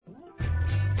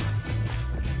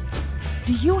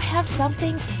Do you have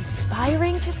something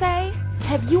inspiring to say?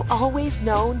 Have you always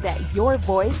known that your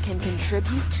voice can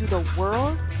contribute to the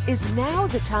world? Is now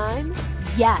the time?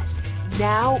 Yes,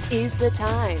 now is the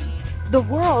time. The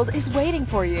world is waiting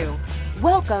for you.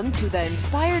 Welcome to the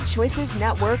Inspired Choices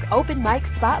Network Open Mic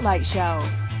Spotlight Show.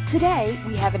 Today,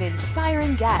 we have an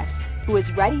inspiring guest who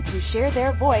is ready to share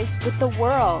their voice with the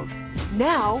world.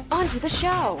 Now, on to the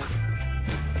show.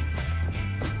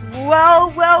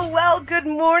 Well, good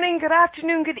morning, good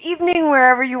afternoon, good evening,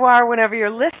 wherever you are, whenever you're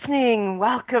listening.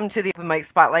 Welcome to the Open Mic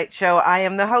Spotlight Show. I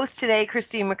am the host today,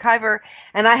 Christine McIver,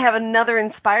 and I have another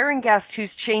inspiring guest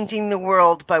who's changing the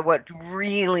world by what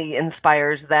really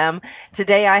inspires them.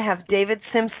 Today I have David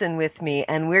Simpson with me,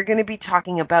 and we're going to be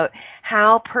talking about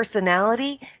how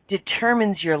personality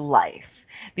determines your life.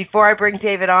 Before I bring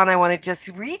David on, I want to just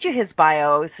read you his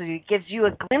bio so it gives you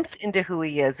a glimpse into who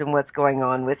he is and what's going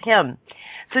on with him.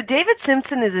 So David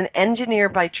Simpson is an engineer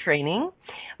by training.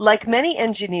 Like many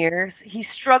engineers, he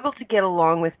struggled to get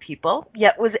along with people,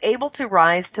 yet was able to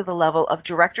rise to the level of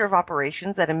director of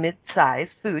operations at a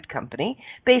mid-sized food company,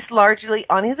 based largely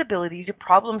on his ability to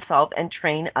problem solve and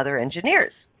train other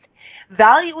engineers.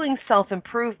 Valuing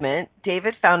self-improvement,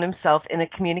 David found himself in a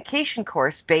communication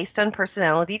course based on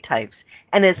personality types,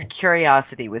 and his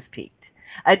curiosity was piqued.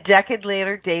 A decade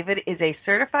later, David is a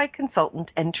certified consultant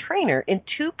and trainer in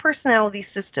 2 personality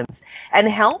systems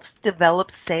and helps develop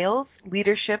sales,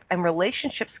 leadership, and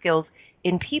relationship skills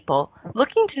in people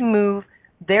looking to move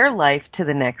their life to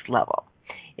the next level.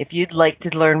 If you'd like to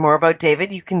learn more about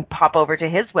David, you can pop over to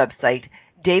his website,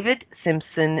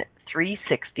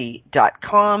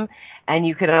 davidsimpson360.com, and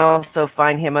you can also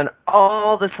find him on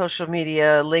all the social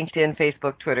media, LinkedIn,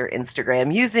 Facebook, Twitter,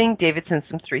 Instagram, using David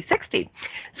Simpson 360.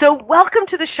 So welcome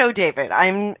to the show, David.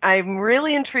 I'm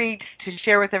really intrigued to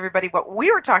share with everybody what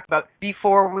we were talking about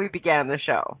before we began the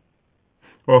show.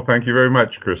 Well, thank you very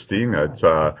much, Christine.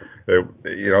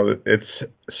 It's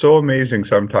so amazing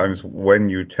sometimes when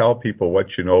you tell people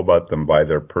what you know about them by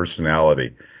their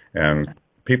personality, and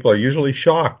people are usually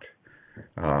shocked.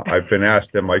 I've been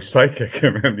asked, am I psychic?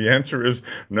 And the answer is,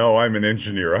 no, I'm an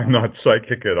engineer. I'm not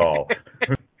psychic at all.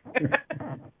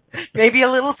 Maybe a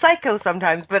little psycho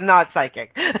sometimes, but not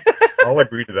psychic. I'll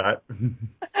agree to that.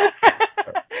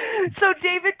 So,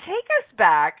 David, take us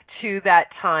back to that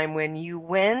time when you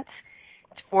went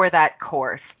for that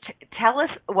course. Tell us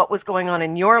what was going on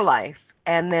in your life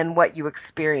and then what you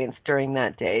experienced during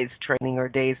that day's training or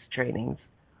days' trainings.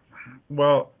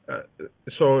 Well,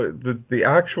 so the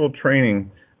actual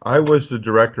training, I was the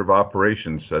director of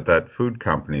operations at that food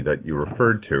company that you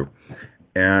referred to,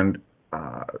 and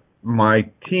my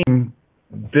team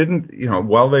didn't,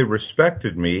 while they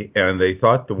respected me and they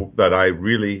thought that I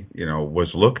really,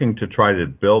 was looking to try to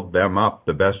build them up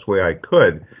the best way I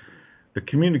could, the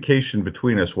communication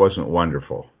between us wasn't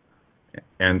wonderful.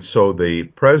 And so the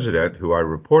president, who I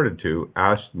reported to,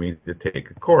 asked me to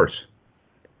take a course.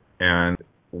 And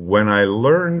when I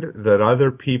learned that other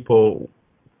people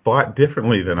thought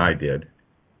differently than I did,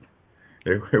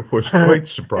 it was quite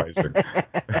surprising.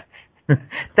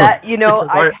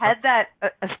 I've had that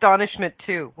astonishment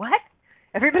too. What?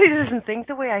 Everybody doesn't think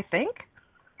the way I think?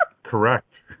 Correct.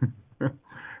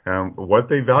 What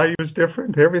they value is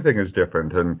different. Everything is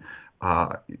different. And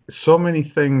so many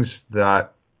things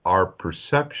that our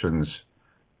perceptions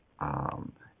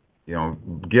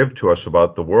give to us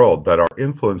about the world that are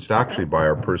influenced actually by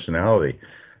our personality.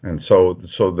 And so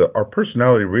our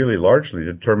personality really largely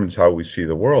determines how we see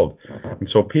the world. And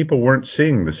so people weren't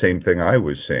seeing the same thing I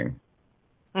was seeing.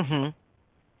 Mm-hmm.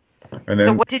 And then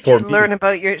so what did you learn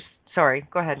about your... Sorry,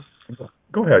 go ahead.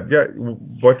 Go ahead. Yeah,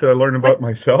 what did I learn about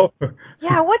myself?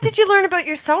 Yeah, what did you learn about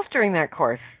yourself during that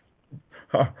course?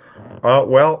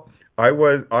 Well, I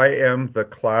am the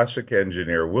classic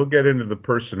engineer. We'll get into the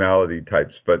personality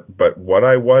types, but what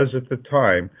I was at the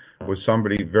time was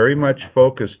somebody very much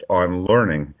focused on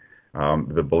learning,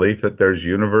 the belief that there's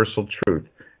universal truth.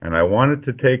 And I wanted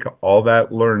to take all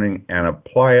that learning and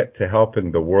apply it to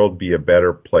helping the world be a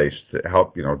better place, to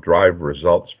help, drive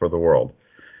results for the world.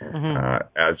 Mm-hmm.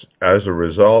 As a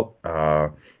result,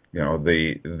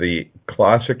 the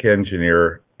classic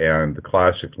engineer and the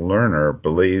classic learner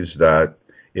believes that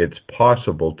it's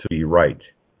possible to be right.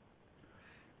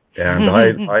 And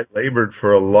I labored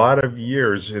for a lot of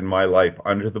years in my life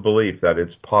under the belief that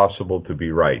it's possible to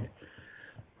be right.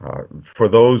 For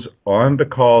those on the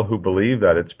call who believe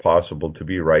that it's possible to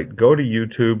be right, go to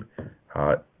YouTube.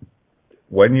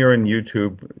 When you're in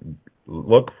YouTube,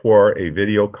 look for a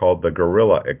video called The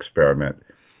Gorilla Experiment.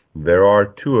 There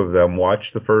are 2 of them.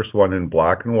 Watch the first one in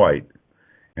black and white.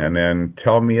 And then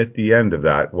tell me at the end of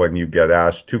that, when you get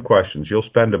asked 2 questions, you'll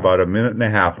spend about 1.5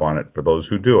 minutes on it for those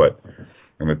who do it.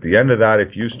 And at the end of that,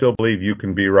 if you still believe you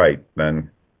can be right, then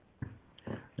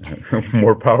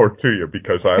more power to you,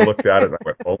 because I looked at it and I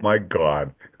went, oh my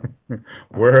God,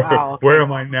 where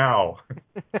am I now?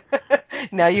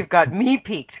 Now you've got me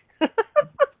peaked.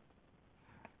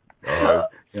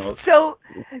 So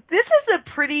this is a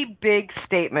pretty big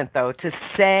statement, though, to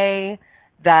say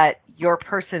that your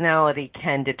personality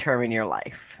can determine your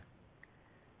life.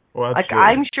 Well, like,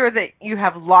 I'm sure that you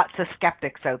have lots of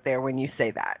skeptics out there when you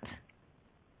say that.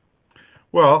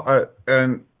 Well,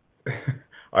 and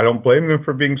I don't blame them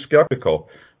for being skeptical.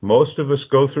 Most of us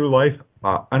go through life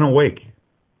unawake.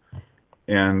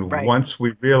 And once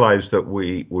we realize that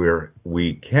we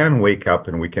can wake up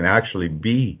and we can actually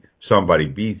be somebody,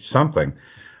 be something,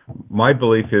 my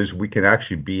belief is we can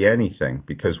actually be anything,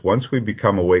 because once we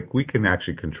become awake, we can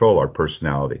actually control our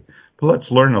personality. But let's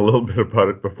learn a little bit about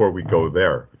it before we go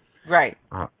there. Right.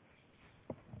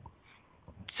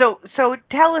 So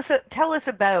tell us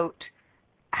about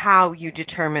how you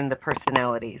determine the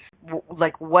personalities.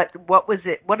 Like, what was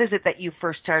it? What is it that you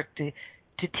first started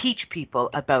to teach people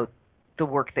about the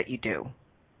work that you do?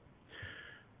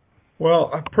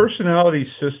 Well, personality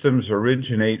systems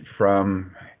originate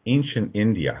from ancient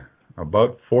India,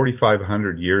 about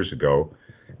 4,500 years ago,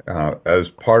 as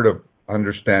part of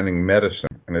understanding medicine.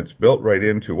 And it's built right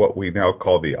into what we now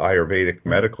call the Ayurvedic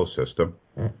medical system.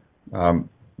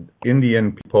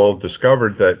 Indian people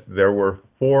discovered that there were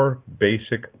 4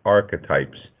 basic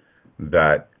archetypes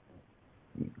that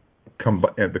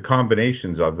the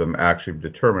combinations of them actually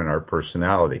determine our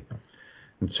personality.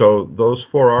 And so those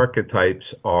 4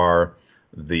 archetypes are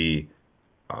the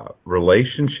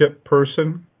relationship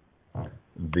person,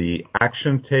 the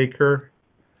action taker,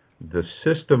 the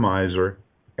systemizer,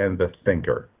 and the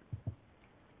thinker.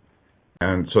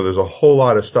 And so there's a whole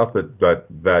lot of stuff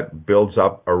that builds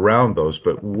up around those,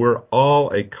 but we're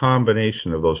all a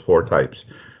combination of those 4 types.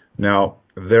 Now,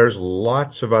 there's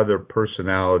lots of other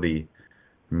personality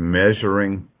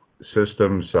measuring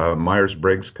systems.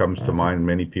 Myers-Briggs comes to mind.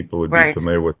 Many people would be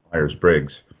familiar with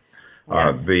Myers-Briggs.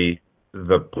 Yes.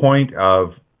 The point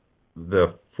of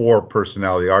the 4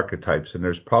 personality archetypes, and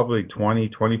there's probably 20,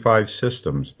 25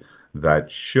 systems that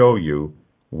show you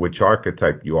which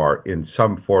archetype you are in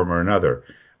some form or another.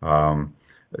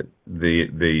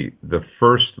 The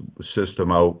first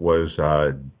system out was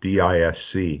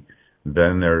DISC.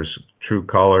 Then there's True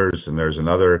Colors, and there's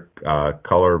another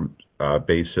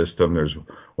color-based system. There's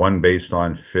one based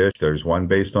on fish. There's one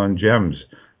based on gems.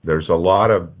 There's a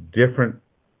lot of different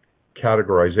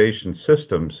categorization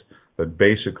systems that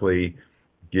basically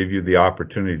give you the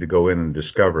opportunity to go in and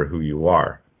discover who you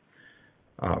are.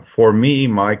 For me,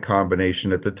 my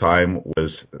combination at the time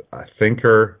was a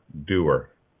thinker, doer.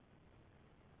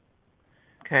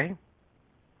 Okay.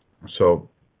 So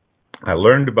I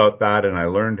learned about that, and I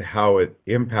learned how it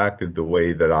impacted the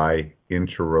way that I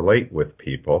interrelate with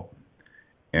people.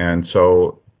 And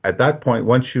so at that point,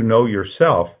 once you know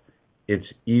yourself, it's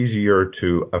easier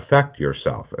to affect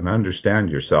yourself and understand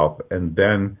yourself, and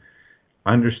then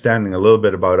understanding a little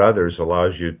bit about others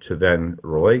allows you to then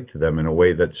relate to them in a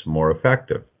way that's more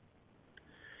effective.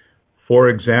 For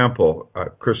example,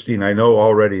 Christine, I know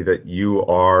already that you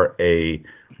are a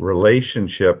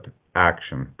relationship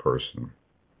action person.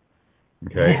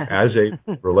 Okay, as a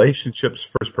relationships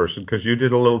first person, because you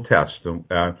did a little test.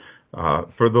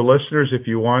 For the listeners, if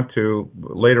you want to,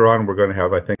 later on we're going to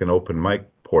have, I think, an open mic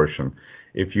portion.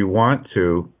 If you want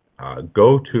to,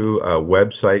 go to a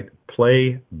website,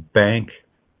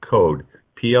 PlayBankCode,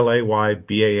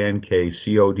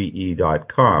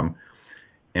 PlayBankCode.com,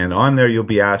 and on there you'll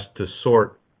be asked to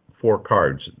sort 4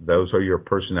 cards. Those are your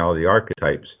personality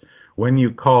archetypes. When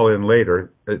you call in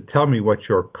later, tell me what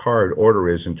your card order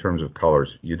is in terms of colors.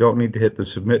 You don't need to hit the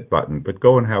submit button, but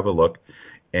go and have a look,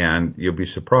 and you'll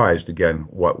be surprised, again,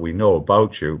 what we know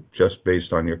about you just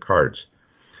based on your cards.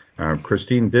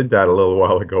 Christine did that a little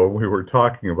while ago. We were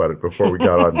talking about it before we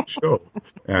got on the show.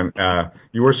 And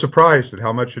you were surprised at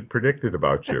how much it predicted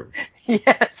about you.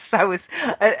 Yes, I was.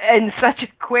 And such a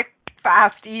quick,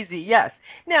 fast, easy, yes.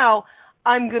 Now,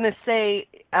 I'm going to say,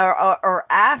 or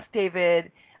ask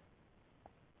David,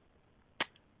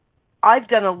 I've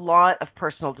done a lot of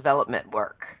personal development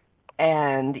work.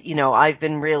 And, you know, I've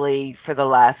been really, for the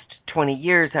last 20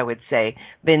 years, I would say,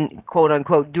 been, quote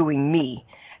unquote, doing me.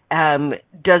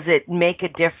 Does it make a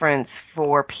difference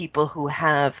for people who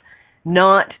have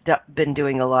not been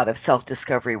doing a lot of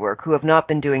self-discovery work, who have not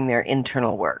been doing their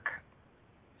internal work?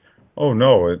 Oh,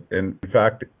 no. In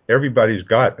fact, everybody's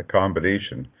got a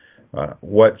combination.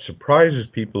 What surprises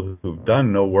people who've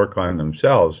done no work on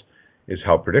themselves is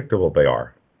how predictable they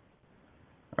are.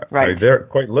 Right.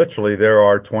 Quite literally, there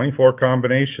are 24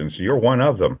 combinations. You're one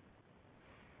of them.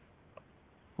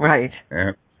 Right.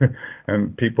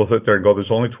 And people sit there and go,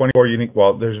 there's only 24 unique.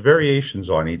 Well, there's variations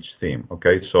on each theme,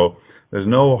 okay? So there's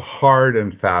no hard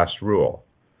and fast rule.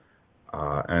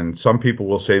 And some people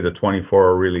will say the 24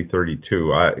 are really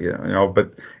 32,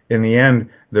 but in the end,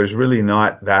 there's really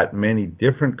not that many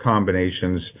different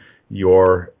combinations.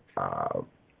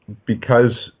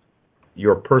 Because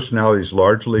your personality is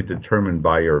largely determined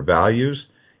by your values,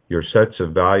 your sets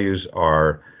of values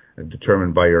are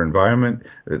determined by your environment.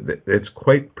 It's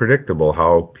quite predictable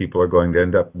how people are going to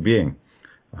end up being.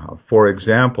 For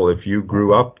example, if you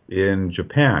grew up in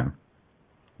Japan,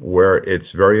 where it's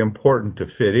very important to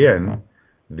fit in,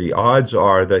 the odds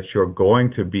are that you're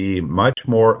going to be much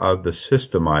more of the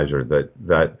systemizer.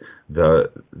 That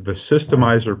the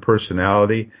systemizer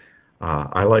personality.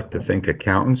 I like to think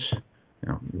accountants.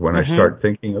 When I start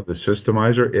thinking of the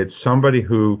systemizer, it's somebody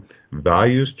who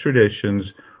values traditions,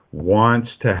 wants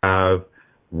to have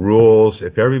rules.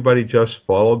 If everybody just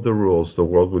followed the rules, the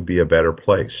world would be a better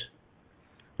place.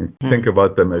 Think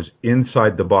about them as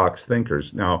inside-the-box thinkers.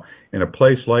 Now, in a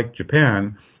place like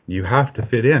Japan, you have to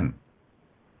fit in.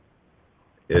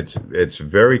 It's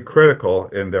very critical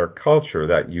in their culture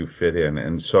that you fit in,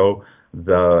 and so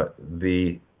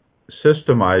the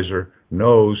systemizer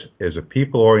is a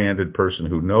people-oriented person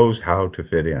who knows how to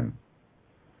fit in.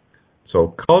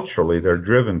 So culturally, they're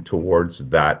driven towards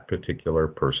that particular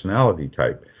personality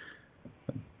type.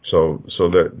 So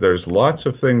there's lots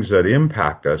of things that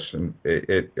impact us, and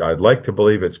I'd like to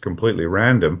believe it's completely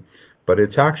random, but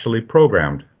it's actually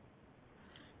programmed.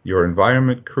 Your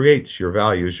environment creates your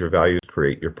values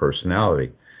create your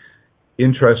personality.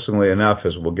 Interestingly enough,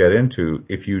 as we'll get into,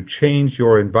 if you change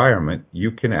your environment,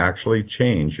 you can actually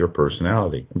change your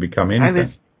personality and become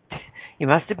anything. You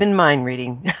must have been mind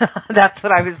reading. That's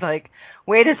what I was like,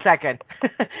 wait a second.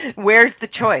 Where's the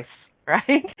choice?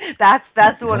 Right?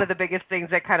 That's one of the biggest things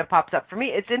that kind of pops up for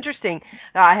me. It's interesting.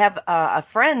 I have a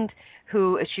friend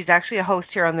she's actually a host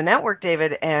here on the network,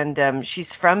 David, and she's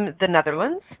from the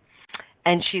Netherlands,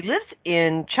 and she lives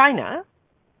in China.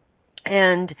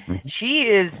 And she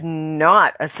is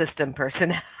not a system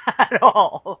person at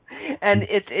all. And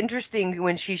it's interesting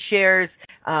when she shares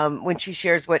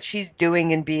what she's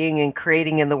doing and being and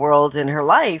creating in the world in her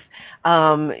life.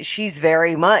 She's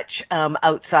very much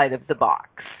outside of the box.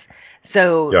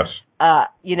 So, yes.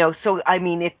 So I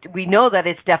mean, we know that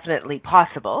it's definitely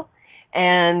possible.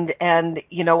 And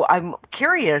I'm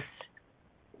curious,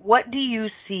 what do you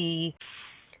see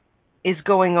is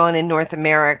going on in North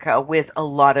America with a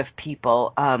lot of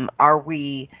people? Are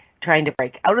we trying to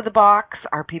break out of the box?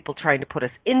 Are people trying to put us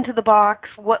into the box?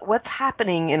 What's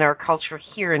happening in our culture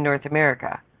here in North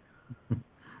America?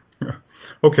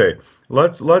 Okay,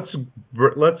 let's go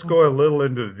a little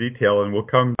into the detail, and we'll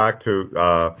come back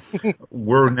to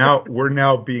we're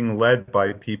now being led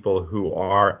by people who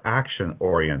are action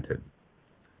oriented.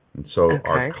 And so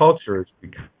our culture is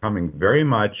becoming very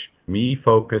much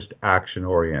me-focused,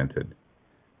 action-oriented.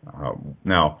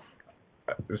 Now,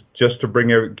 just to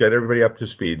get everybody up to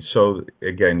speed. So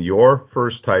again, your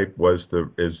first type is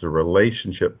the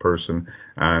relationship person,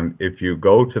 and if you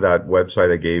go to that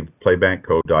website I gave,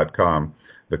 playbankcode.com,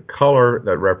 the color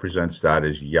that represents that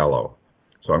is yellow.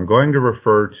 So I'm going to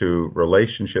refer to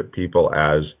relationship people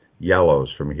as yellows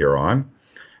from here on.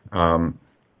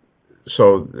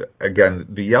 So again,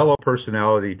 the yellow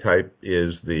personality type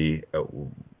is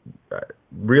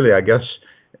really, I guess,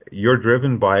 you're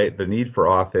driven by the need for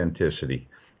authenticity.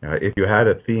 If you had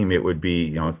a theme, it would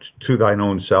be, to thine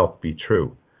own self be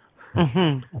true.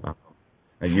 And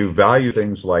you value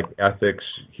things like ethics,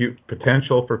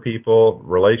 potential for people,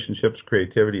 relationships,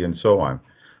 creativity, and so on.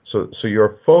 So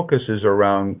your focus is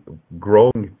around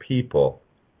growing people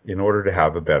in order to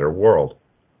have a better world.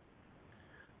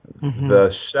 The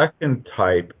second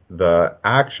type, the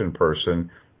action person,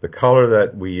 the color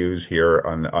that we use here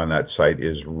on that site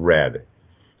is red.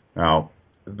 Now,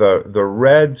 the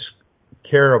Reds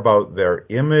care about their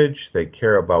image, they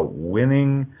care about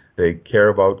winning, they care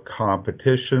about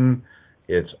competition.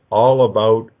 It's all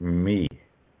about me.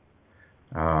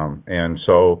 And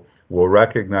so we'll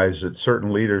recognize that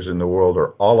certain leaders in the world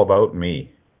are all about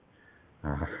me.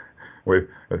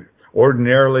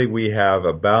 Ordinarily, we have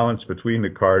a balance between the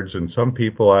cards, and some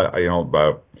people,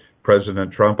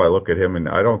 President Trump, I look at him and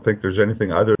I don't think there's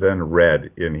anything other than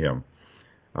red in him.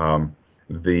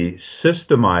 The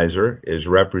systemizer is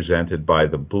represented by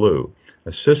the blue.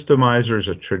 A systemizer is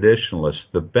a traditionalist.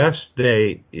 The best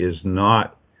day is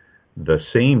not the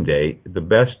same day. The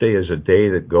best day is a day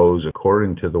that goes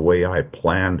according to the way I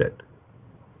planned it.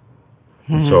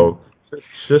 Mm-hmm. So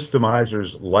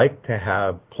systemizers like to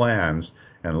have plans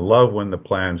and love when the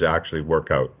plans actually work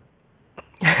out.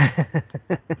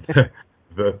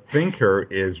 The thinker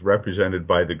is represented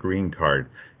by the green card,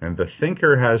 and the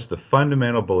thinker has the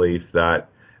fundamental belief that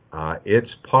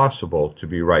it's possible to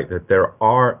be right, that there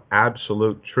are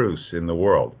absolute truths in the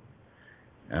world.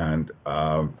 And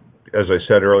as I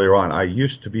said earlier on, I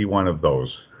used to be one of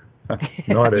those.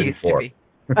 Not anymore.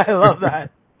 I love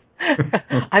that.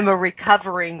 I'm a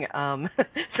recovering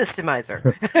systemizer.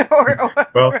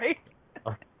 Well, right?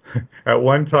 At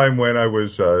one time when I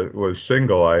was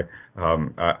single, I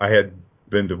had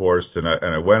been divorced, and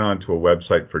I went onto a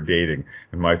website for dating,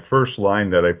 and my first line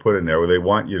that I put in there, where they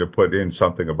want you to put in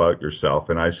something about yourself,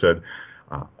 and I said,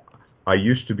 I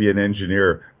used to be an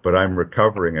engineer, but I'm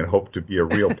recovering and hope to be a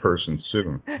real person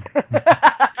soon. That's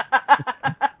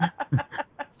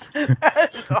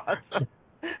awesome.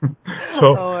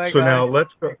 So now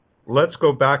let's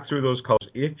go back through those colors.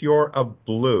 If you're a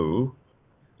blue,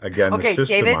 again, okay, the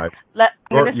system, David, I'm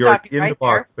going to stop you right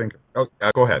there.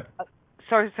 Go ahead.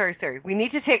 Sorry. We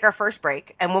need to take our first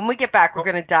break, and when we get back, we're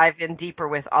going to dive in deeper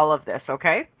with all of this,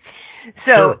 okay?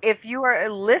 So sure. If you are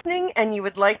listening and you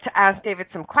would like to ask David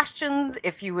some questions,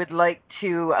 if you would like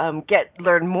to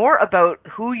learn more about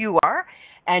who you are,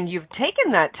 and you've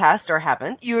taken that test or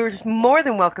haven't, you're more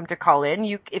than welcome to call in.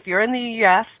 If you're in the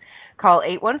U.S., call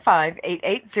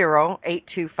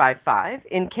 815-880-8255.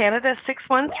 In Canada,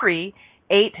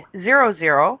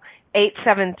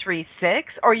 613-800-8736,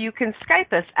 or you can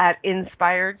Skype us at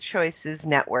Inspired Choices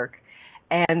Network.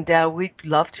 And we'd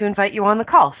love to invite you on the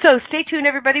call. So stay tuned,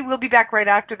 everybody. We'll be back right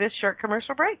after this short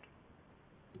commercial break.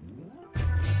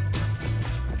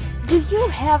 Do you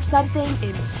have something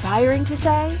inspiring to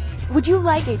say? Would you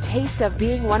like a taste of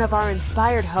being one of our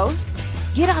inspired hosts?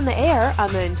 Get on the air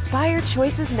on the Inspired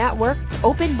Choices Network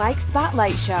Open Mic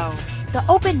Spotlight Show. The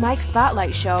Open Mic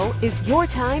Spotlight Show is your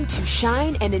time to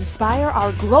shine and inspire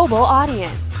our global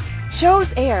audience.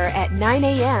 Shows air at 9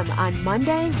 a.m. on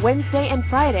Monday, Wednesday, and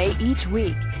Friday each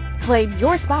week. Claim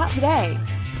your spot today.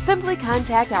 Simply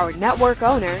contact our network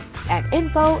owner at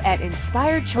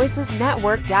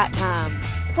info@inspiredchoicesnetwork.com.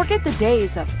 Forget the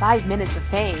days of 5 minutes of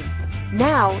fame.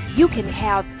 Now you can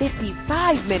have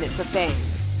 55 minutes of fame.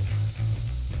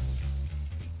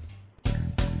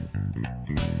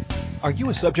 Are you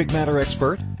a subject matter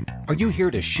expert? Are you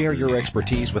here to share your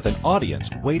expertise with an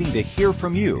audience waiting to hear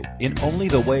from you in only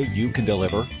the way you can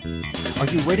deliver? Are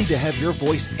you ready to have your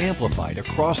voice amplified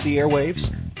across the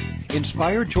airwaves?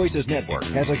 Inspired Choices Network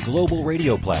has a global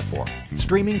radio platform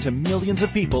streaming to millions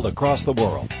of people across the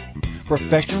world.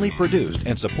 Professionally produced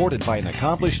and supported by an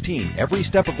accomplished team every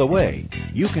step of the way,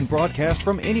 you can broadcast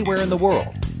from anywhere in the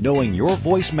world, knowing your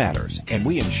voice matters, and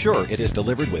we ensure it is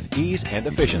delivered with ease and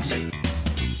efficiency.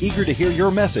 Eager to hear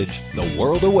your message, the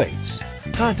world awaits.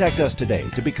 Contact us today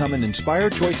to become an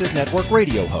Inspired Choices Network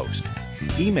radio host.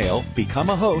 Email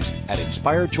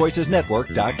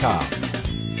becomeahost@inspiredchoicesnetwork.com.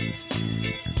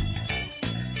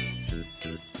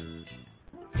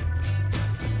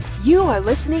 You are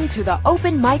listening to the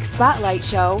Open Mic Spotlight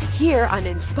Show here on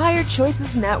Inspired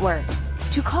Choices Network.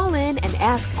 To call in and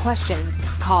ask questions,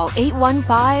 call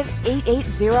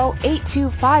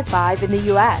 815-880-8255 in the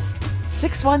U.S.,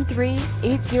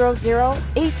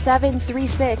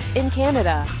 613-800-8736 in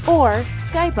Canada, or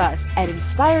Skype us at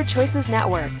Inspired Choices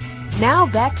Network. Now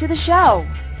back to the show.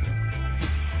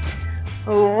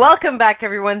 Welcome back,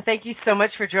 everyone. Thank you so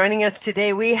much for joining us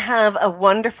today. We have a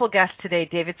wonderful guest today,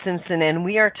 David Simpson, and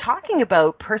we are talking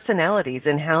about personalities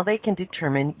and how they can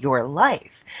determine your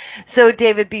life. So,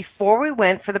 David, before we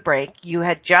went for the break, you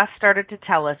had just started to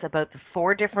tell us about the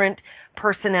 4 different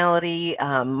personality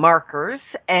markers,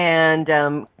 and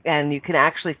you can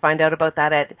actually find out about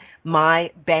that at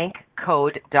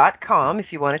mybankcode.com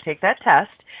if you want to take that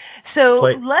test. So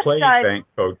let's dive.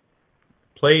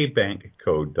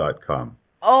 Playbankcode.com.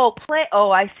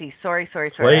 I see. Sorry.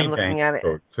 I'm looking at it.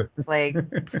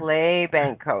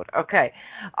 Playbankcode. Okay.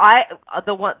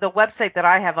 The website that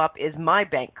I have up is my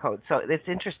bank code, so it's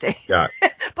interesting. Yeah.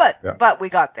 But we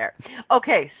got there.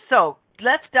 Okay, so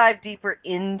let's dive deeper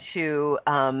into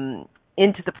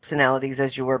the personalities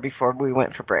as you were before we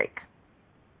went for break.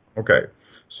 Okay.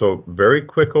 So very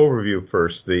quick overview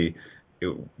first.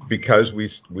 Because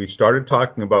we started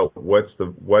talking about what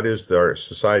is our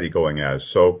society going as.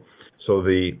 So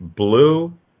the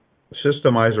blue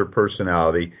systemizer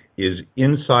personality is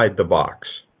inside the box.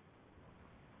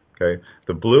 Okay?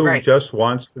 The blue just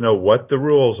wants to know what the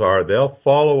rules are. They'll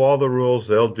follow all the rules.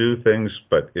 They'll do things,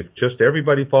 but if just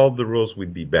everybody followed the rules,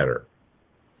 we'd be better.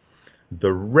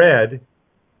 The red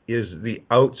is the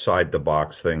outside the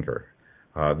box thinker.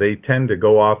 They tend to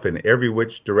go off in every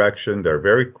which direction. They're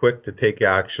very quick to take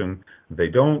action. They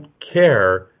don't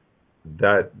care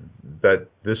that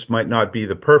this might not be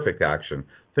the perfect action.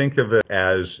 Think of it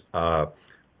as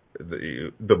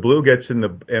the blue gets in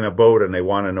a boat and they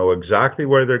want to know exactly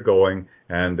where they're going,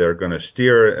 and they're going to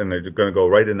steer and they're going to go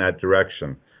right in that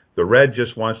direction. The red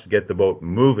just wants to get the boat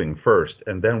moving first,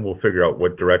 and then we'll figure out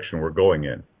what direction we're going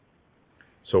in.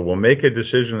 So we'll make a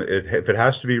decision. If it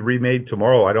has to be remade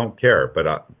tomorrow, I don't care. But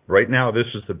right now, this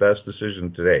is the best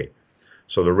decision today.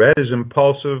 So the red is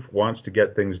impulsive, wants to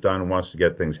get things done, wants to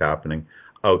get things happening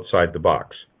outside the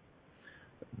box.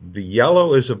 The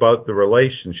yellow is about the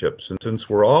relationships. And since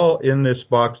we're all in this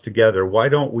box together, why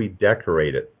don't we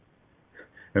decorate it?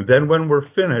 And then when we're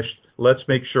finished, let's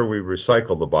make sure we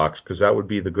recycle the box, because that would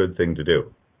be the good thing to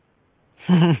do.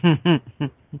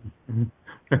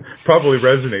 Probably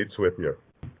resonates with you.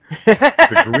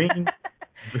 The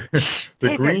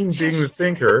green being the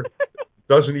thinker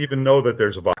doesn't even know that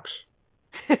there's a box.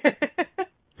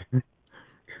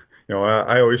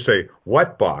 I always say,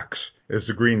 what box is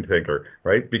the green thinker,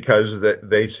 right? Because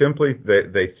they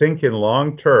think in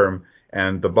long term,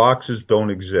 and the boxes don't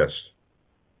exist.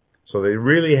 So they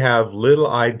really have little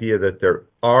idea that there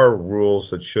are rules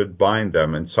that should bind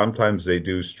them, and sometimes they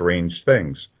do strange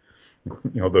things.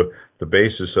 The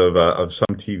basis of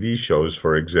some TV shows,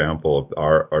 for example,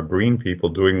 are green people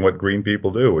doing what green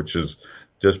people do, which is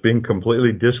just being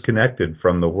completely disconnected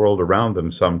from the world around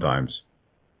them sometimes.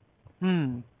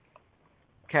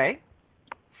 Okay.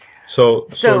 So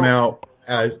now,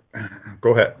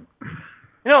 go ahead.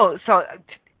 No, so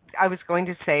I was going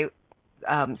to say,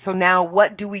 so now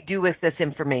what do we do with this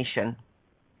information?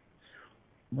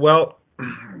 Well,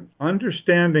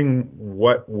 understanding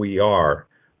what we are.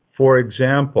 For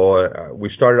example, we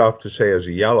started off to say as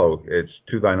a yellow, it's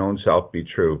to thine own self be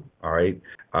true, all right?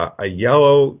 A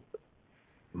yellow,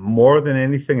 more than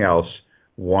anything else,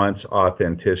 wants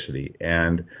authenticity.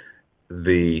 And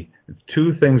the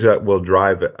two things that will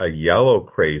drive a yellow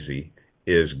crazy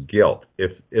is guilt.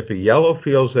 If a yellow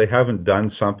feels they haven't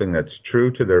done something that's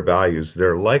true to their values,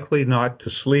 they're likely not to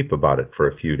sleep about it for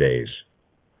a few days.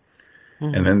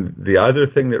 Mm-hmm. And then the other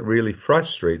thing that really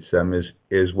frustrates them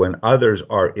is when others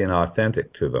are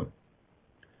inauthentic to them.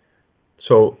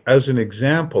 So as an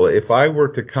example, if I were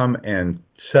to come and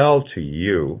sell to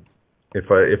you, if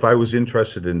I was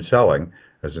interested in selling,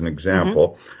 as an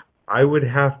example, I would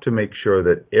have to make sure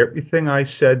that everything I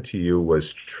said to you was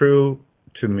true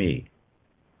to me.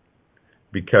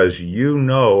 Because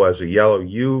as a yellow,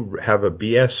 you have a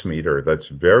BS meter that's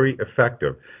very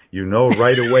effective. You know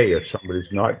right away if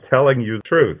somebody's not telling you the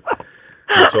truth.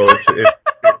 And so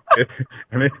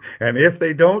and if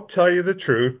they don't tell you the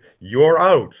truth, you're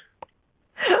out.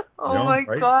 Oh my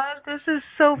God, this is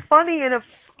so funny. And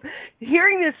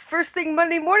hearing this first thing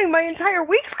Monday morning, my entire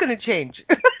week's going to change.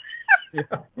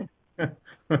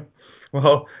 Yeah.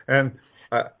 Well, and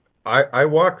I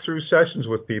walk through sessions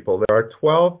with people. There are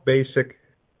 12 basic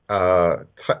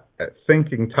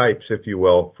thinking types, if you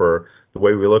will, for the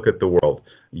way we look at the world.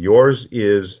 Yours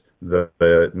is the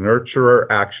nurturer,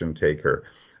 action taker.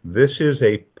 This is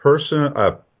a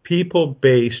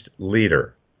people-based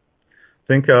leader.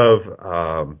 Think of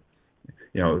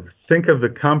the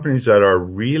companies that are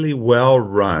really well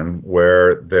run,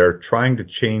 where they're trying to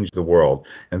change the world,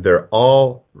 and they're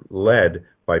all led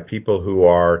by people who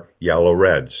are yellow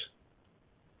reds.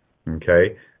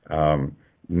 Okay.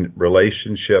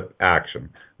 Relationship action.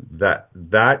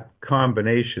 That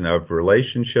combination of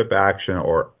relationship action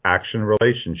or action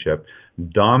relationship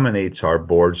dominates our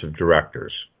boards of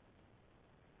directors.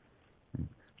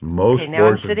 Most now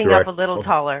boards I'm sitting of up a little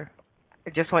taller. I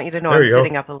just want you to know I'm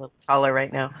sitting up a little taller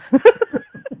right now.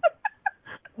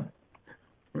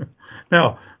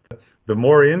 Now, the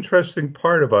more interesting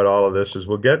part about all of this is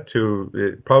we'll get to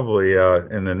it probably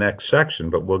in the next section,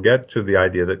 but we'll get to the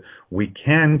idea that we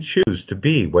can choose to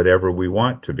be whatever we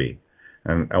want to be.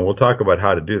 And we'll talk about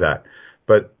how to do that.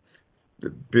 But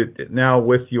now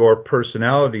with your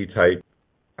personality type,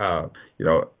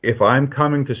 if I'm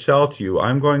coming to sell to you,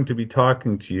 I'm going to be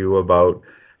talking to you about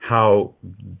how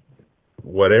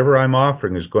whatever I'm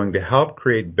offering is going to help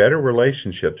create better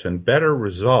relationships and better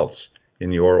results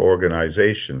in your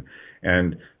organization.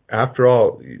 And after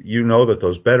all, you know that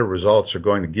those better results are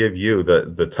going to give you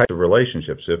the type of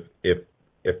relationships.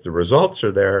 If the results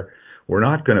are there, we're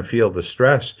not going to feel the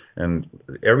stress, and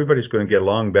everybody's going to get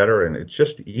along better, and it's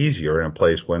just easier in a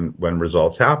place when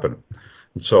results happen.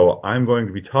 And so I'm going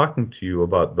to be talking to you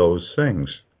about those things.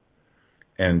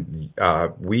 And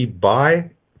we buy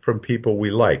from people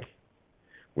we like.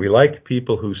 We like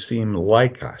people who seem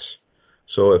like us.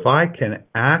 So if I can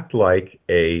act like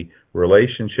a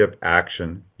relationship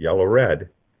action, yellow-red,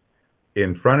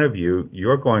 in front of you,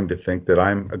 you're going to think that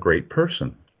I'm a great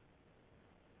person.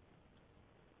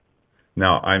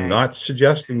 Now, I'm not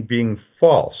suggesting being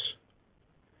false,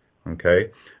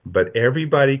 okay? But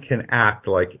everybody can act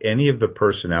like any of the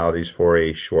personalities for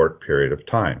a short period of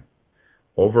time.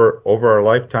 Over our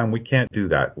lifetime, we can't do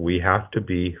that. We have to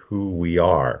be who we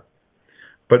are.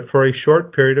 But for a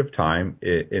short period of time,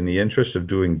 in the interest of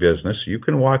doing business, you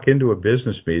can walk into a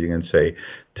business meeting and say,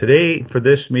 today for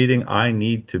this meeting, I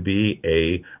need to be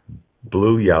a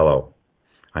blue-yellow.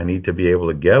 I need to be able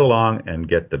to get along and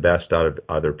get the best out of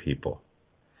other people.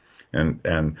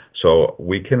 And so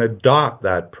we can adopt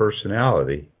that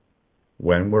personality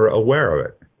when we're aware of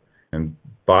it. And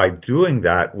by doing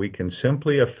that, we can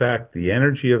simply affect the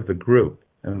energy of the group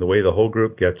and the way the whole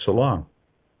group gets along.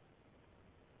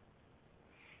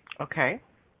 Okay.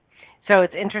 So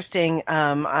it's interesting.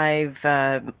 In my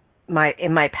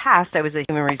past, I was a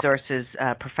human resources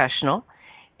professional,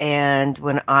 and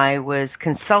when I was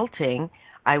consulting,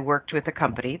 I worked with a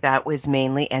company that was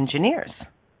mainly engineers.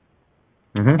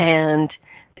 Mm-hmm. And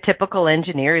the typical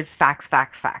engineer is facts,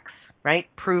 right?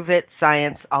 Prove it,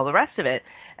 science, all the rest of it.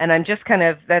 And that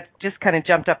just kind of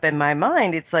jumped up in my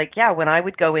mind. It's like, yeah, when I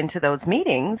would go into those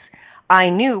meetings, I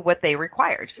knew what they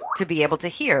required to be able to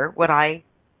hear what I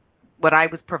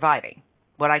was providing,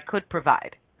 what I could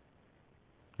provide.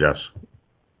 Yes.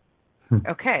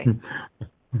 Okay.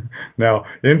 Now,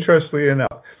 interestingly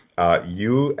enough,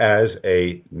 you as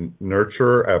a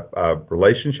nurturer, a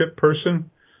relationship person,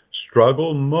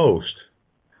 struggle most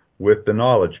with the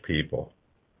knowledge people.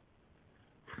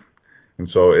 And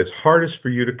so it's hardest for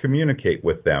you to communicate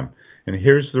with them. And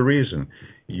here's the reason.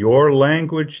 Your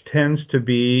language tends to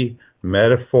be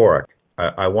metaphoric.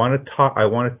 I want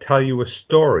to tell you a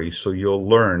story so you'll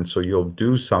learn, so you'll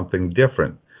do something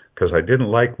different, because I didn't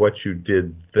like what you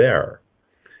did there.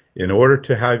 In order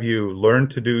to have you learn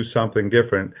to do something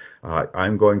different,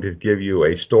 I'm going to give you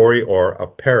a story or a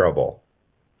parable.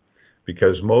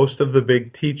 Because most of the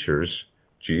big teachers,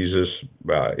 Jesus,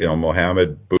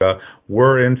 Mohammed, Buddha,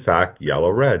 were in fact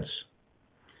yellow-reds.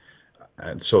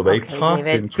 And so they talked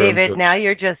in terms David, of... now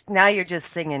you're just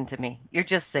singing to me. You're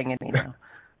just singing me now.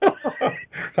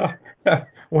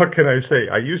 What can I say?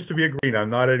 I used to be a green. I'm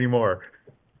not anymore.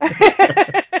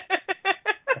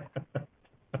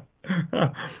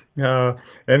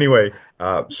 Anyway,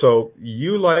 so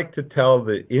you like to tell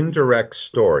the indirect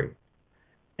story,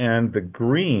 and the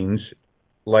greens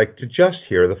like to just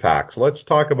hear the facts. Let's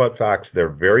talk about facts. They're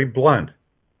very blunt,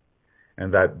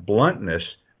 and that bluntness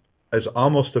is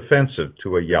almost offensive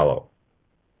to a yellow.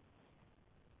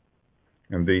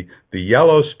 And the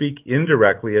yellows speak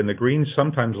indirectly, and the greens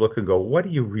sometimes look and go, "What do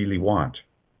you really want?"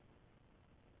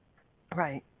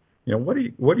 Right. What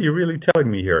are you really telling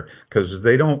me here? Because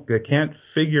they can't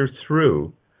figure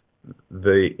through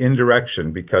the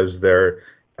indirection, because they're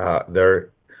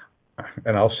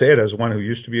and I'll say it as one who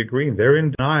used to be a green, they're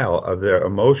in denial of their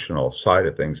emotional side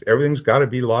of things. Everything's got to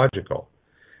be logical.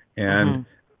 And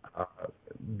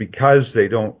because they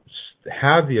don't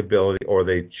have the ability, or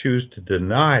they choose to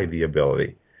deny the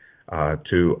ability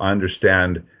to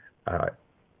understand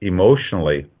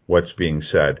emotionally what's being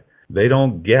said, they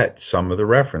don't get some of the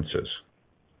references.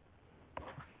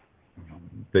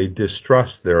 They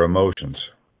distrust their emotions.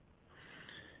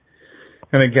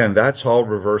 And again, that's all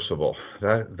reversible.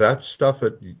 That's stuff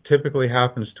that typically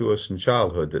happens to us in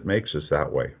childhood that makes us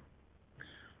that way.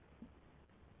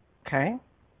 Okay.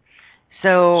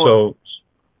 So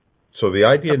the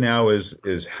idea now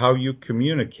is how you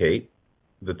communicate.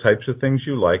 The types of things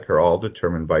you like are all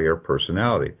determined by your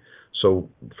personality. So,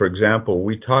 for example,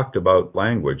 we talked about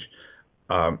language.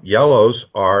 Yellows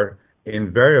are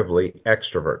invariably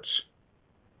extroverts.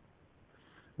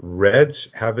 Reds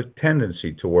have a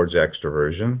tendency towards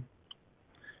extroversion.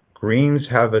 Greens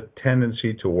have a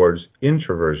tendency towards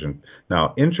introversion.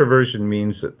 Now, introversion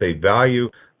means that they value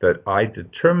that I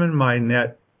determine my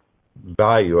net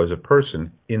value as a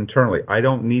person internally. I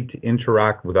don't need to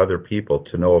interact with other people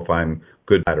to know if I'm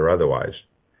good, bad, or otherwise.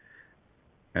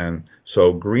 And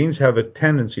so greens have a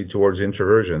tendency towards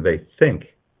introversion. They think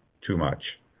too much,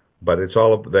 but it's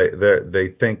all they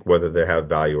think whether they have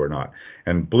value or not.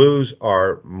 And blues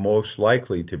are most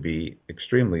likely to be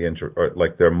extremely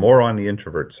they're more on the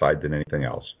introvert side than anything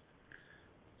else.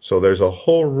 So there's a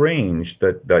whole range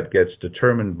that gets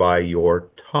determined by your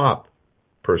top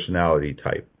personality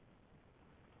type.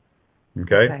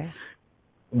 Okay?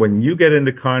 When you get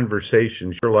into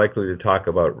conversations, you're likely to talk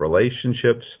about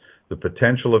relationships, the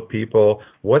potential of people,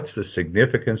 what's the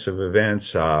significance of events,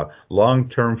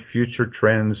 long-term future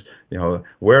trends,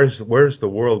 where's the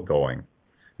world going?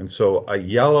 And so a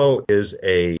yellow is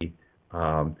a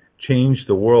change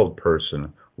the world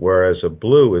person, whereas a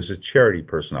blue is a charity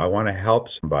person. I want to help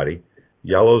somebody.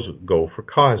 Yellows go for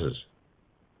causes.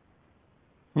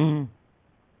 Mm.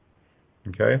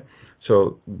 Okay?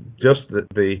 So just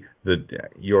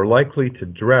you're likely to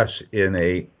dress in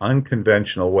a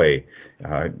unconventional way.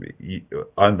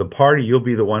 On the party, you'll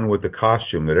be the one with the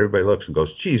costume that everybody looks and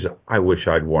goes, geez, I wish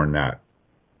I'd worn that.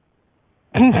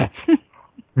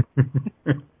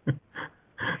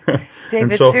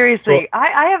 David, seriously,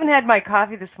 I haven't had my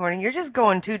coffee this morning. You're just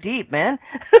going too deep, man.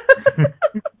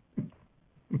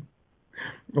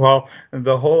 Well,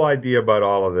 the whole idea about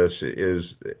all of this is,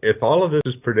 if all of this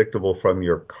is predictable from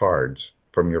your cards,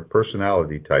 from your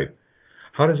personality type,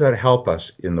 how does that help us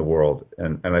in the world?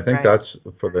 And I think that's,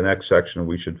 for the next section,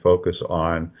 we should focus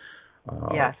on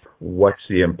what's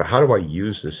the impact. How do I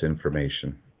use this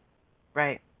information?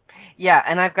 Right. Yeah,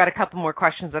 and I've got a couple more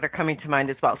questions that are coming to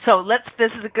mind as well. So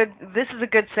this is a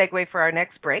good segue for our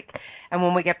next break, and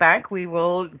when we get back, we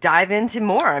will dive into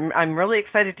more. I'm really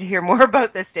excited to hear more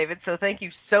about this, David. So thank you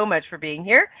so much for being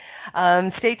here.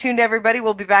 Stay tuned, everybody.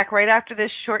 We'll be back right after this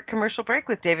short commercial break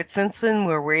with David Simpson,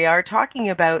 where we are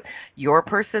talking about your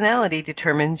personality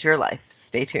determines your life.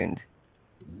 Stay tuned.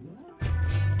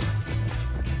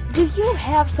 Do you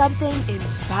have something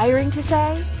inspiring to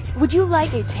say? Would you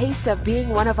like a taste of being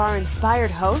one of our inspired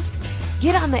hosts?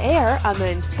 Get on the air on the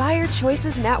Inspired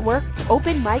Choices Network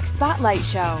Open Mic Spotlight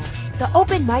Show. The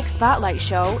Open Mic Spotlight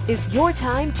Show is your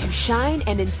time to shine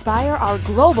and inspire our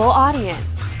global audience.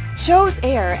 Shows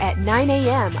air at 9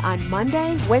 a.m. on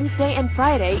Monday, Wednesday, and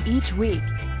Friday each week.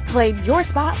 Claim your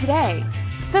spot today.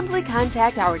 Simply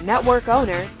contact our network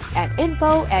owner at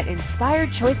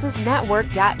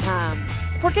info@inspiredchoicesnetwork.com.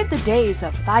 Forget the days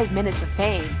of 5 minutes of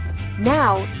fame.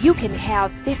 Now you can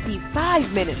have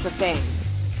 55 minutes of fame.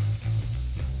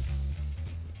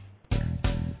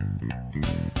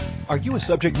 Are you a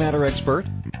subject matter expert?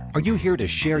 Are you here to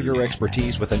share your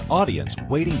expertise with an audience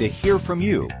waiting to hear from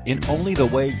you in only the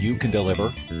way you can deliver?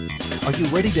 Are you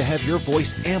ready to have your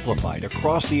voice amplified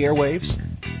across the airwaves?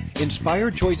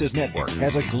 Inspired Choices Network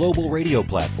has a global radio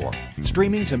platform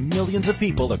streaming to millions of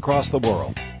people across the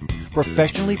world.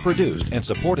 Professionally produced and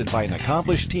supported by an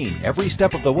accomplished team every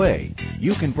step of the way,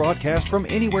 you can broadcast from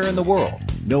anywhere in the world,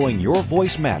 knowing your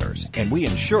voice matters, and we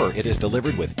ensure it is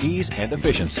delivered with ease and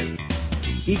efficiency.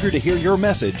 Eager to hear your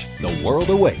message, the world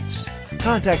awaits.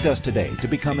 Contact us today to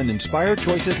become an Inspired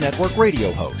Choices Network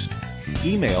radio host.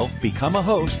 Email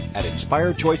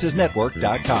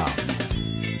becomeahost@inspiredchoicesnetwork.com.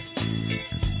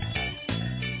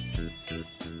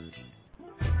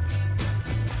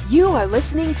 You are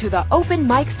listening to the Open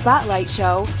Mic Spotlight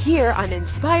Show here on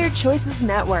Inspired Choices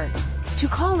Network. To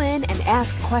call in and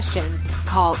ask questions,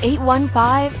 call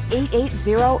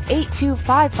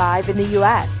 815-880-8255 in the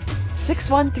U.S.,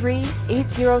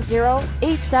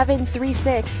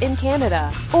 613-800-8736 in Canada,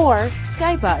 or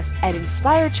Skype us at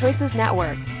Inspired Choices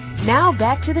Network. Now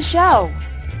back to the show.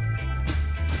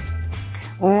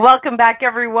 Welcome back,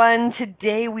 everyone.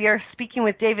 Today we are speaking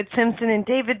with David Simpson. And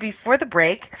David, before the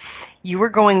break, you were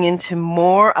going into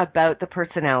more about the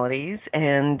personalities,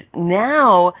 and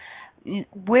now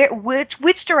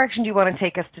which direction do you want to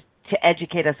take us to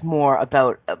educate us more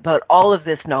about all of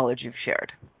this knowledge you've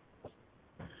shared?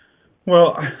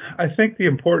 Well, I think the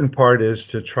important part is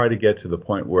to try to get to the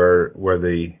point where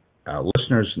the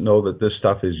listeners know that this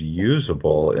stuff is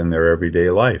usable in their everyday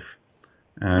life.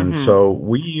 And so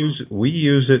we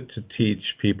use it to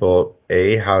teach people,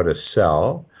 how to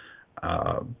sell,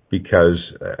 because,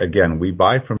 again, we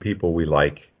buy from people we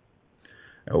like.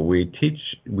 We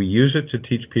use it to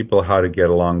teach people how to get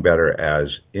along better as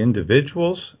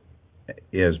individuals,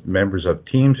 as members of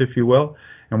teams, if you will,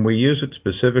 and we use it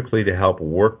specifically to help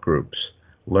work groups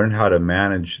learn how to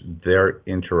manage their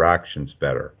interactions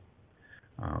better.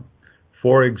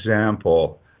 For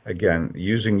example, again,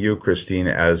 using you, Christine,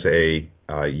 as a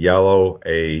yellow,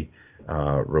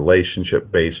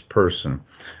 relationship-based person,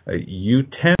 you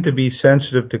tend to be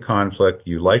sensitive to conflict.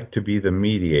 You like to be the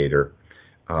mediator.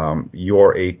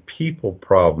 You're a people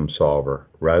problem solver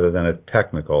rather than a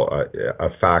technical, a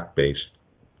fact-based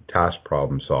task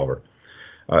problem solver.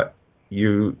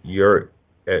 You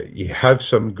have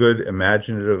some good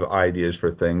imaginative ideas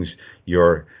for things.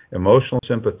 You're emotional,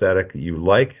 sympathetic. You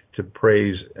like to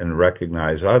praise and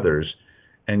recognize others,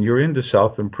 and you're into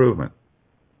self-improvement.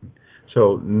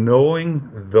 So knowing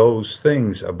those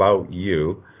things about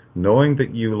you, knowing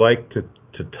that you like to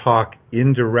talk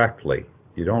indirectly,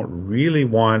 you don't really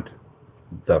want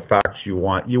the facts you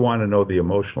want. You want to know the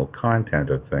emotional content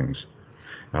of things.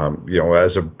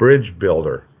 As a bridge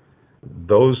builder,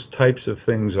 those types of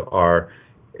things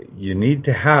you need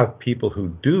to have people who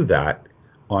do that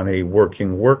on a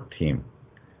working work team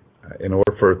in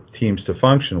order for teams to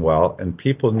function well, and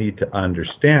people need to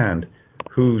understand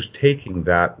who's taking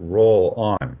that role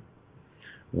on.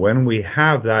 When we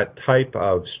have that type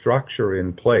of structure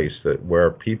in place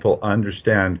where people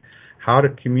understand how to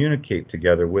communicate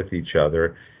together with each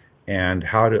other and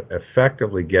how to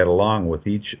effectively get along with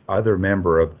each other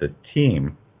member of the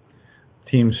team,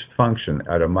 teams function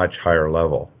at a much higher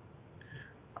level.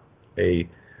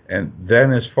 And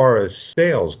then as far as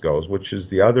sales goes, which is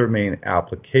the other main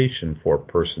application for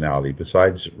personality,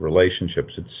 besides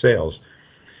relationships, it's sales.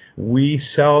 We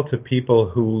sell to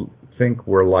people who think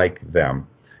we're like them.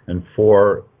 And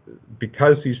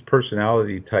because these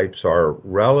personality types are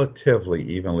relatively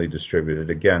evenly distributed,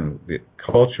 again, the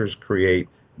cultures create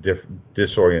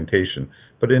disorientation.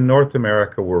 But in North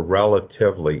America, we're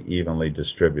relatively evenly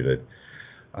distributed.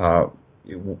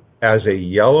 As a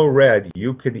yellow-red,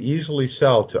 you could easily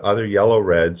sell to other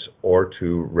yellow-reds or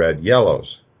to red-yellows.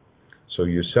 So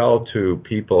you sell to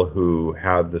people who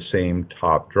have the same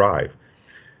top drive.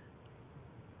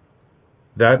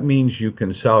 That means you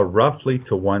can sell roughly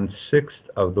to 1/6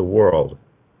 of the world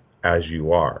as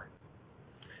you are.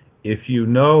 If you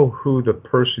know who the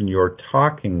person you're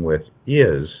talking with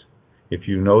is, if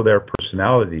you know their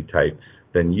personality type,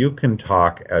 then you can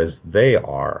talk as they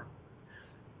are.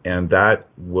 And that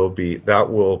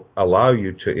will allow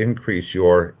you to increase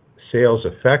your sales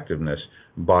effectiveness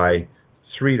by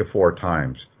 3 to 4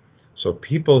 times. So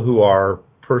people who are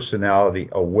personality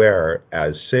aware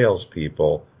as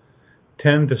salespeople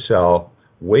tend to sell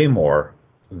way more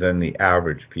than the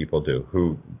average people do,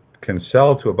 who can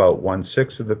sell to about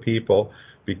 1/6 of the people,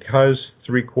 because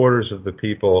 3/4 of the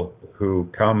people who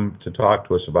come to talk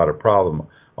to us about a problem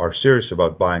are serious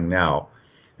about buying now.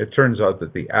 It turns out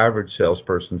that the average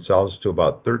salesperson sells to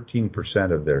about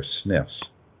 13% of their sniffs.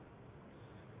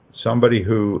 Somebody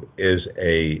who is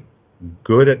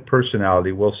good at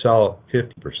personality will sell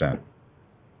 50%.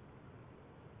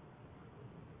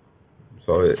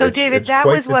 So David, that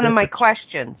was one of my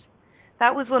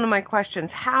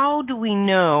questions. How do we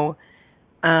know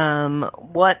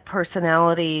what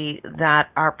personality that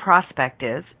our prospect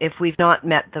is if we've not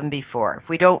met them before, if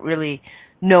we don't really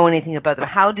know anything about them?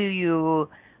 How do you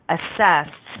assess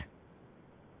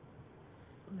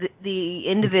the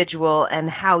individual and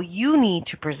how you need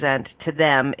to present to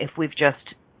them if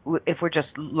we're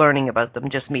just learning about them,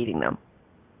 just meeting them?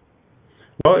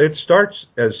 Well, it starts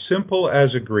as simple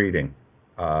as a greeting.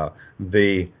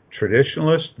 The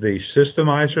traditionalist, the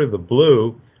systemizer, the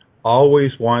blue,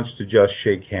 always wants to just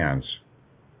shake hands.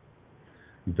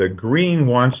 The green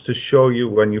wants to show you,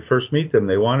 when you first meet them,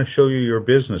 they want to show you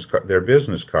their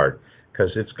business card,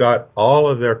 because it's got all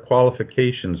of their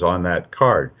qualifications on that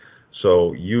card.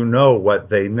 So you know what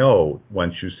they know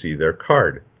once you see their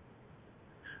card.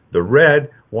 The red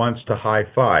wants to high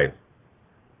five.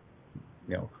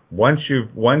 Once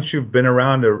you've been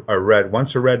around a red,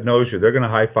 once a red knows you, they're going to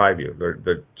high five you.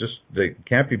 They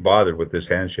can't be bothered with this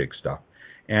handshake stuff.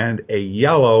 And a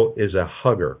yellow is a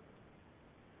hugger.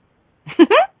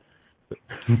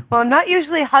 Well, I'm not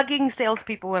usually hugging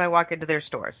salespeople when I walk into their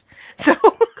stores. So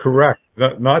correct.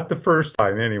 Not the first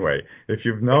time, anyway. If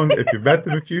you've met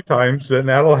them a few times, then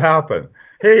that'll happen.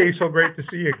 Hey, so great to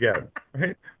see you again.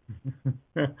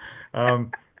 Right?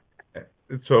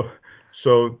 So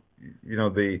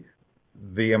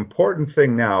the important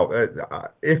thing now,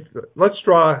 let's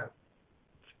draw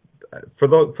for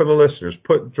the listeners.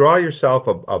 Draw yourself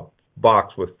a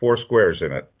box with 4 squares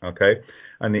in it. Okay.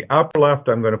 On the upper left,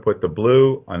 I'm going to put the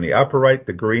blue. On the upper right,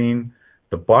 the green.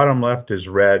 The bottom left is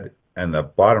red, and the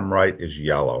bottom right is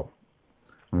yellow.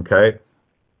 Okay.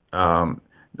 And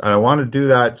I want to do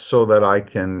that so that I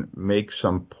can make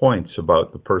some points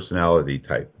about the personality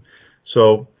type.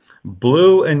 So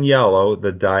blue and yellow,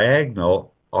 the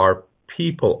diagonal, are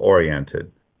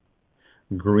people-oriented.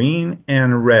 Green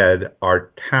and red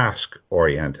are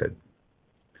task-oriented.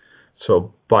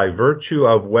 So by virtue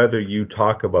of whether you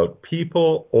talk about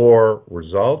people or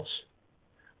results,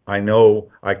 I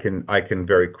know I can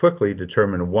very quickly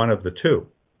determine one of the two.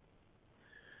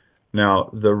 Now,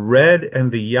 the red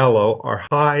and the yellow are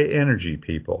high-energy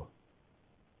people.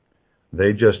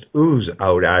 They just ooze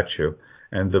out at you.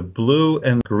 And the blue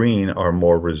and green are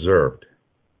more reserved.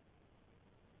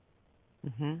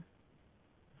 Mm-hmm.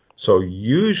 So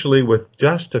usually with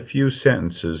just a few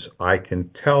sentences, I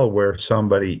can tell where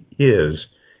somebody is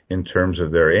in terms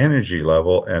of their energy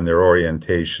level and their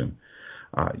orientation.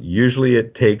 Usually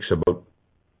it takes about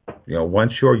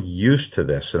once you're used to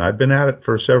this, and I've been at it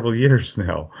for several years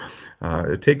now,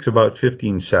 it takes about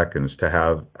 15 seconds to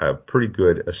have a pretty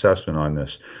good assessment on this.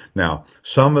 Now,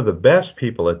 some of the best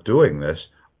people at doing this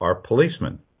are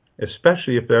policemen,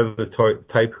 especially if they're the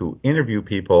type who interview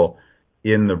people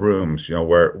in the rooms,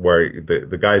 where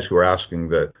the guys who are asking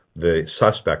the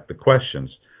suspect the questions.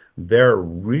 They're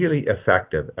really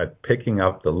effective at picking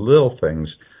up the little things.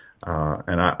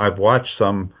 And I've watched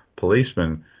some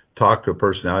policemen talk to a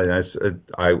personality,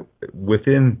 and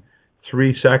within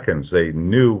 3 seconds, they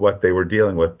knew what they were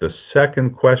dealing with. The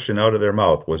second question out of their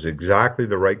mouth was exactly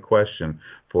the right question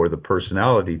for the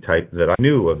personality type that I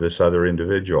knew of this other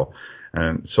individual.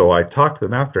 And so I talked to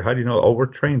them after, how do you know? Oh, we're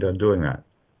trained on doing that.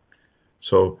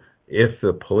 So if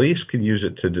the police can use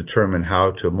it to determine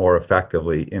how to more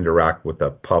effectively interact with the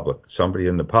public, somebody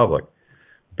in the public,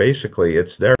 basically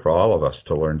it's there for all of us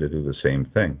to learn to do the same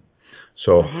thing.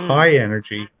 So high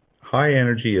energy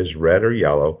is red or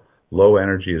yellow, low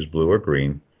energy is blue or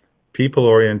green, people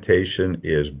orientation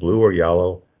is blue or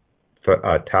yellow,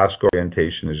 task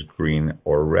orientation is green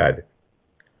or red.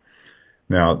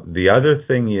 Now, the other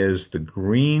thing is the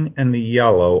green and the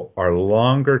yellow are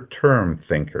longer term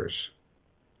thinkers.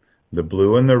 The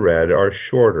blue and the red are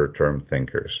shorter term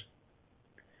thinkers.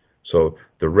 So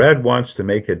the red wants to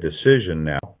make a decision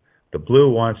now. The blue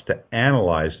wants to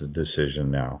analyze the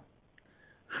decision now.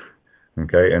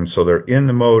 Okay, and so they're in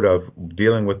the mode of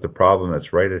dealing with the problem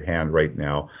that's right at hand right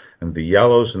now. And the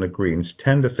yellows and the greens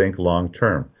tend to think long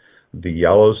term. The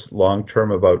yellows long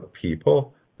term about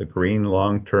people, the green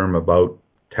long term about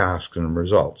tasks and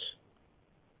results.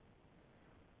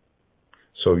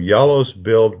 So yellows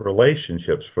build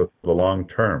relationships for the long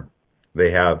term.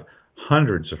 They have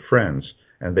hundreds of friends,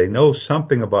 and they know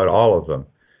something about all of them.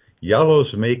 Yellows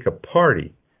make a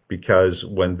party because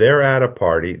when they're at a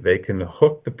party, they can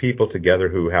hook the people together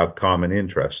who have common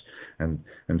interests. And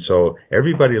so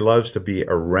everybody loves to be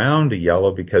around a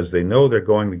yellow because they know they're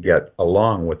going to get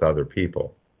along with other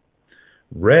people.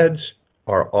 Reds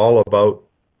are all about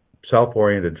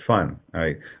self-oriented fun.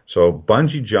 Right? So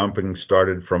bungee jumping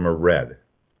started from a red,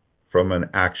 from an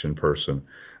action person.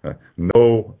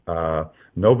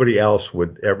 Nobody else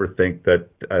would ever think that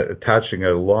attaching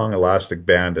a long elastic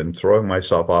band and throwing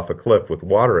myself off a cliff with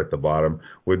water at the bottom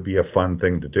would be a fun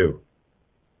thing to do.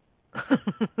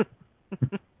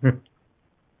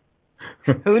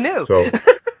 Who knew?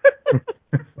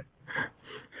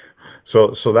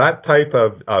 So that type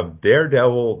of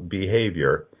daredevil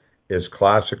behavior is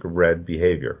classic red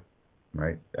behavior,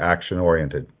 right?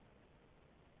 Action-oriented.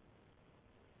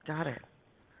 Got it.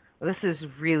 Well, this is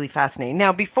really fascinating.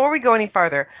 Now, before we go any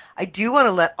farther, I do want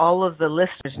to let all of the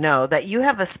listeners know that you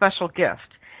have a special gift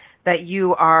that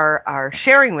you are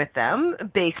sharing with them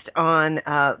based on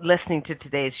listening to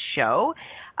today's show.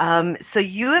 So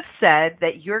you have said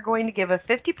that you're going to give a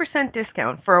 50%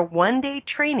 discount for a one-day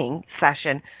training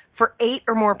session for 8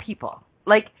 or more people.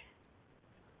 Like,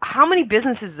 how many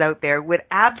businesses out there would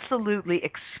absolutely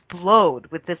explode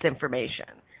with this information?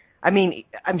 I mean,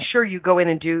 I'm sure you go in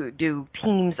and do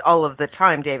teams all of the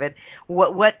time, David.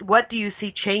 What do you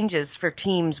see changes for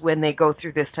teams when they go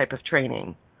through this type of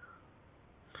training?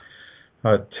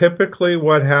 Typically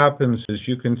what happens is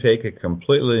you can take a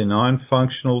completely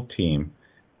non-functional team,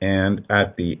 and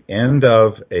at the end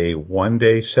of a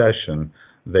one-day session,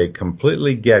 they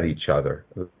completely get each other.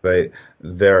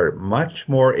 They're much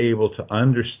more able to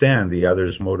understand the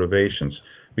other's motivations,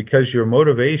 because your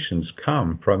motivations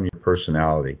come from your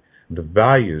personality. The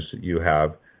values that you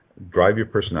have drive your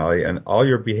personality, and all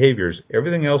your behaviors,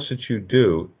 everything else that you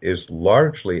do is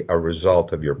largely a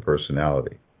result of your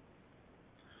personality.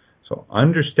 So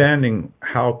understanding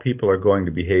how people are going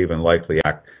to behave and likely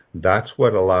act, that's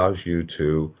what allows you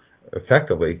to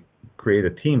effectively create a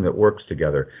team that works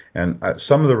together. And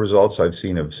some of the results I've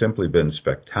seen have simply been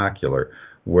spectacular,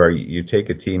 where you take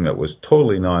a team that was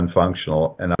totally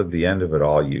non-functional, and at the end of it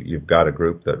all, you've got a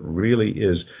group that really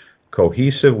is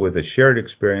cohesive with a shared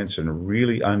experience and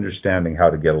really understanding how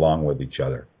to get along with each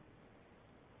other.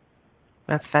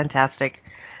 That's fantastic.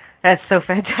 That's so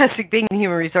fantastic. Being in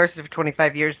human resources for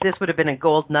 25 years, this would have been a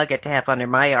gold nugget to have under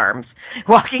my arms,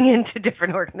 walking into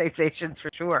different organizations for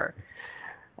sure.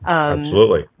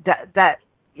 Absolutely. That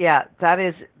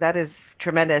is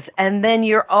tremendous. And then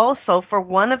you're also, for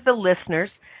one of the listeners,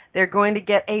 they're going to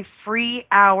get a free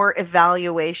hour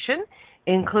evaluation,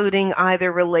 including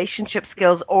either relationship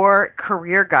skills or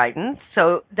career guidance.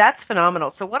 So that's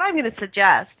phenomenal. So what I'm going to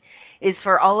suggest is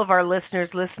for all of our listeners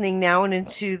listening now and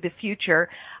into the future,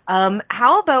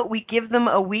 how about we give them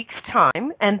a week's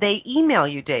time and they email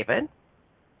you, David,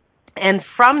 and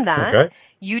from that,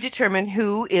 you determine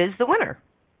who is the winner.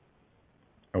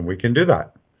 And we can do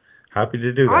that. Happy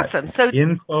to do that. Awesome.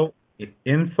 So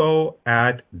info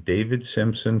at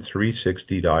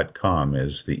davidsimpson360.com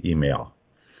is the email.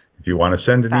 If you want to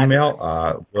send an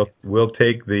email, we'll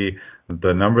take the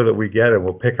number that we get and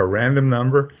we'll pick a random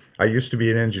number. I used to be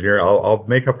an engineer. I'll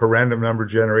make up a random number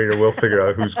generator. We'll figure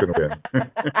out who's going to win.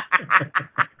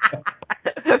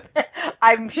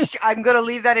 I'm going to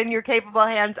leave that in your capable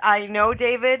hands. I know,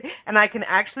 David, and I can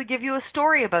actually give you a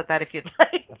story about that if you'd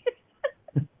like.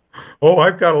 Oh,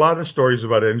 I've got a lot of stories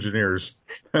about engineers.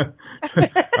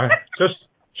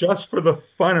 Just for the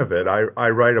fun of it, I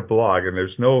write a blog, and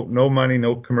there's no money,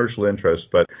 no commercial interest.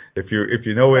 But if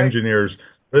you know engineers,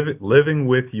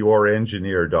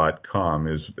 livingwithyourengineer.com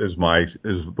is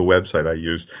the website I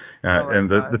use, and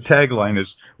the tagline is: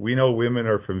 "We know women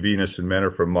are from Venus and men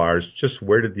are from Mars. Just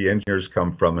where did the engineers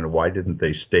come from, and why didn't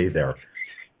they stay there?"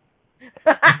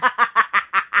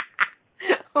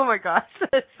 Oh my gosh,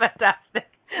 that's fantastic!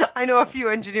 I know a few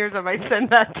engineers I might send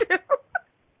that to.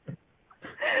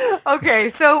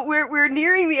 Okay, so we're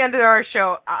nearing the end of our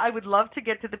show. I would love to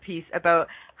get to the piece about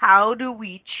how do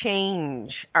we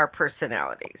change our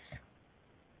personalities.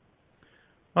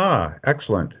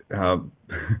 Excellent.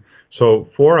 So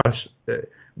for us,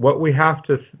 what we have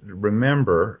to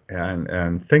remember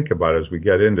and think about as we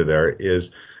get into there is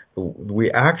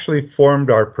we actually formed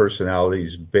our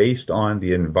personalities based on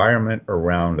the environment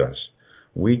around us.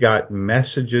 We got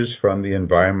messages from the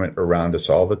environment around us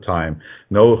all the time.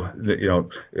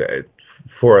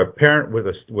 For a parent with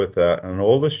an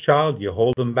oldest child, you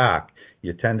hold them back.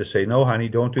 You tend to say, "No, honey,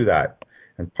 don't do that."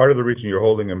 And part of the reason you're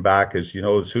holding them back is,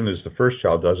 as soon as the first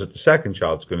child does it, the second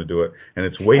child's going to do it, and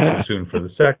it's way too soon for the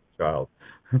second child.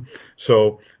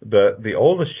 So the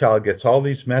oldest child gets all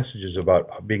these messages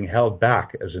about being held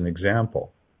back, as an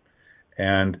example.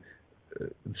 And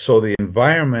so the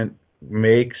environment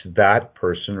makes that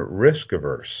person risk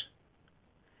averse.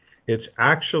 It's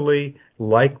actually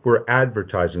like we're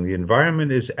advertising. The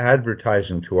environment is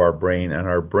advertising to our brain, and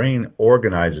our brain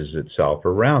organizes itself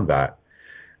around that.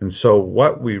 And so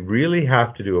what we really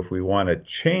have to do if we want to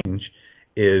change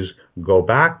is go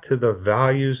back to the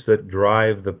values that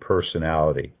drive the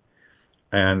personality.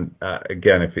 And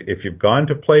again, if you've gone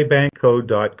to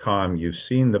playbankcode.com, you've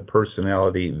seen the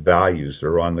personality values that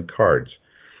are on the cards.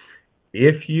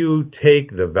 If you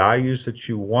take the values that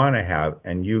you want to have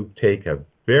and you take a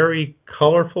very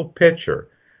colorful picture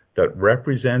that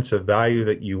represents a value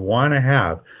that you want to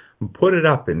have and put it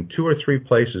up in 2 or 3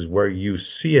 places where you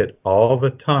see it all the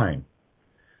time,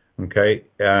 okay?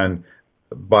 And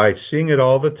by seeing it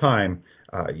all the time,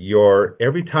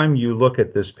 every time you look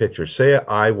at this picture, say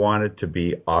I want it to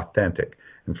be authentic.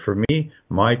 And for me,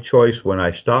 my choice when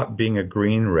I stopped being a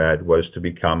green-red was to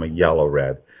become a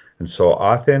yellow-red. And so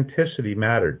authenticity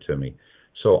mattered to me.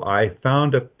 So I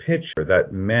found a picture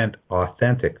that meant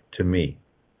authentic to me.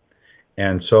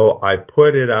 And so I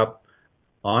put it up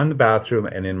on the bathroom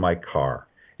and in my car.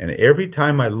 And every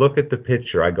time I look at the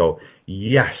picture, I go,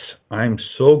 yes, I'm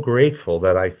so grateful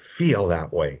that I feel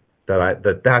that way,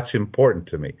 that's important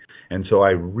to me. And so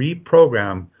I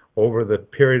reprogram over the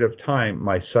period of time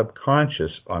my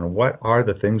subconscious on what are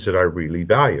the things that I really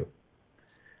value.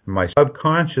 My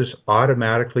subconscious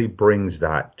automatically brings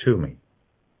that to me.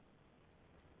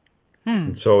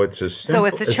 And so it's as simple.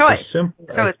 So it's a choice.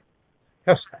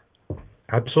 Yes,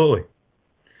 absolutely.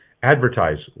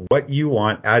 Advertise what you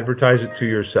want. Advertise it to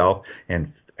yourself,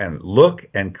 and look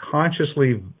and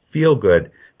consciously feel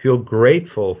good. Feel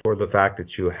grateful for the fact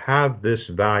that you have this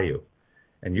value,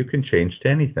 and you can change to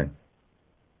anything.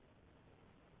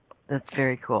 That's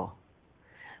very cool.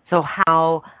 So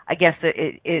how, I guess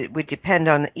it would depend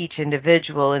on each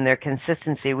individual and their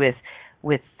consistency with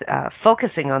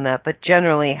focusing on that, but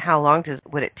generally, how long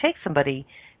would it take somebody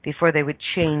before they would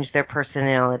change their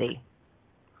personality?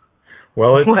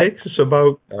 Well, it takes us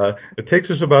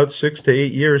about 6 to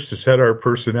 8 years to set our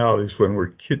personalities when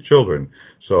we're children.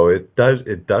 So it does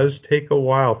take a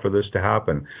while for this to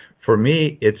happen. For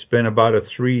me, it's been about a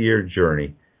 3-year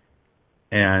journey,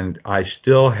 and I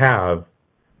still have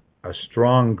a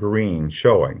strong green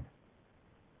showing.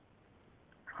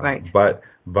 Right. But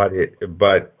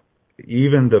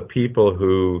even the people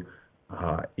who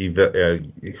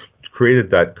created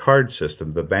that card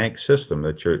system, the bank system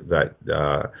that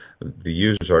the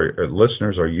users or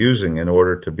listeners are using in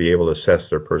order to be able to assess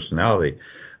their personality,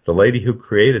 the lady who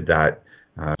created that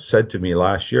said to me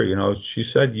last year, she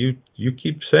said, you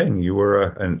keep saying you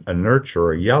were a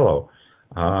nurturer, a yellow.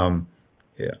 I'm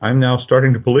now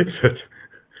starting to believe it.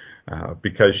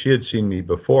 Because she had seen me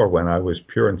before when I was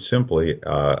pure and simply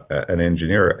an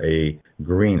engineer, a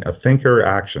green, a thinker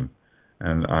action.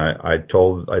 And I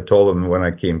told them when I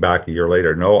came back a year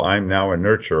later, no, I'm now a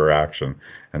nurturer, action.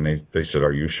 And they said,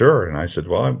 are you sure? And I said,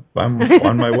 well, I'm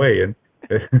on my way. And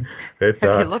you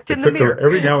looked in the mirror?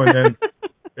 Every now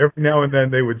and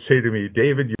then they would say to me,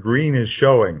 David, your green is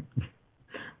showing,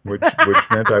 which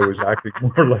meant I was acting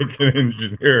more like an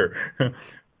engineer.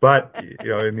 But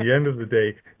in the end of the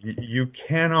day, you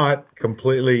cannot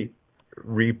completely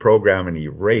reprogram and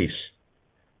erase,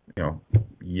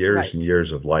 years and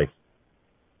years of life.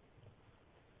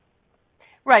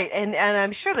 Right, and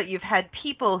I'm sure that you've had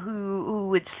people who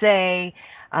would say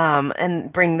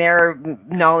and bring their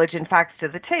knowledge and facts to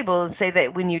the table and say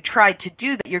that when you try to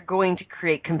do that, you're going to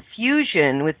create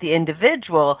confusion with the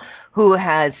individual who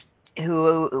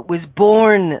was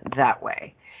born that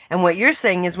way. And what you're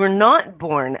saying is we're not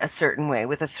born a certain way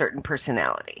with a certain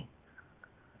personality.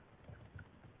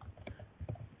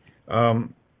 I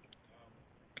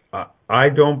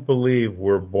don't believe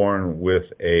we're born with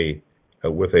a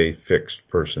fixed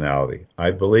personality.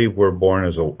 I believe we're born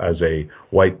as a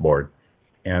whiteboard,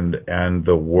 and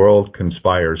the world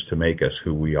conspires to make us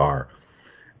who we are.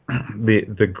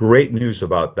 The great news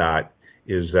about that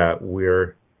is that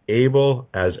we're able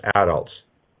as adults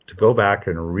to go back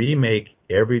and remake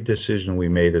every decision we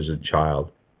made as a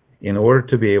child in order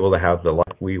to be able to have the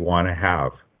life we want to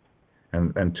have.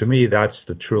 And to me, that's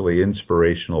the truly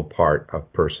inspirational part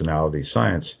of personality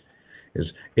science,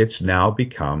 is it's now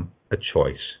become a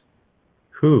choice.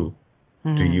 Who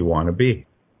do you want to be?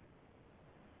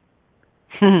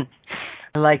 I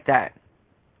like that.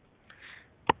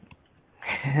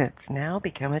 It's now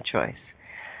become a choice.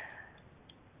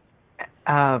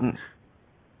 I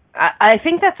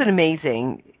think that's an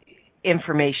amazing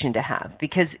information to have,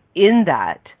 because in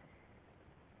that,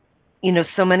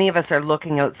 so many of us are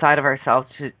looking outside of ourselves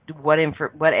to what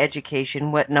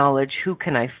education, what knowledge, who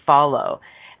can I follow?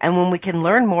 And when we can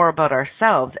learn more about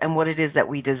ourselves and what it is that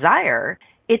we desire,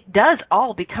 it does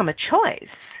all become a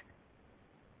choice.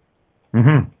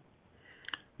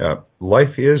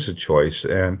 Life is a choice,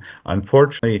 and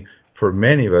unfortunately, for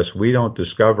many of us, we don't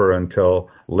discover until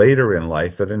later in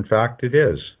life that, in fact, it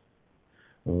is.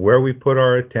 Where we put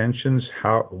our attentions,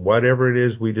 whatever it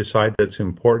is we decide that's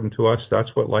important to us,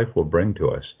 that's what life will bring to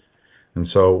us. And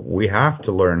so we have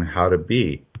to learn how to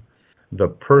be the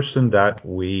person that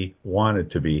we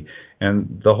wanted to be.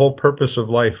 And the whole purpose of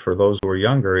life for those who are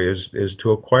younger is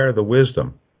to acquire the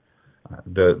wisdom.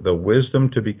 The wisdom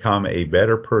to become a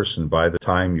better person by the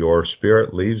time your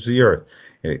spirit leaves the earth.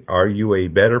 Are you a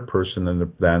better person than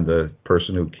the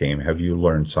person who came? Have you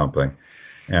learned something?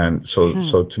 And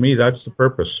so to me, that's the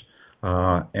purpose.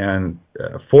 And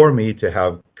for me to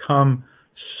have come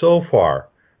so far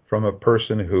from a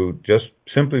person who just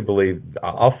simply believed,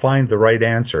 I'll find the right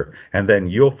answer, and then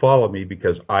you'll follow me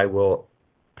because I will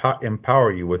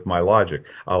empower you with my logic.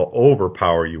 I'll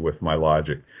overpower you with my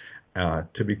logic.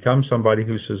 To become somebody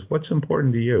who says, what's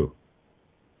important to you?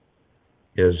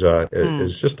 Is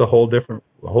just a whole different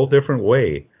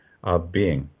way of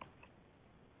being.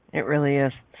 It really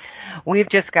is. We've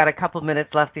just got a couple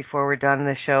minutes left before we're done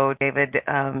the show, David.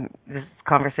 This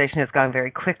conversation has gone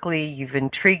very quickly. You've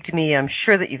intrigued me. I'm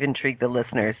sure that you've intrigued the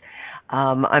listeners.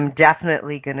 I'm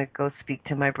definitely going to go speak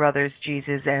to my brothers,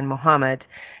 Jesus and Muhammad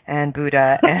and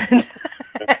Buddha, and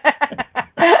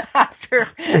after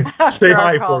say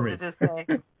hi for me.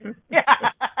 Yeah.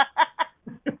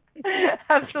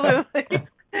 Absolutely.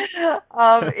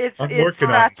 I'm working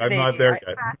on it. I'm not there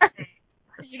yet.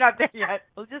 You're not there yet.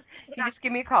 You just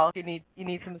give me a call if you need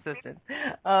some assistance.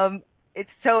 It's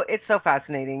so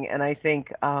fascinating, and I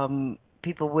think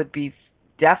people would be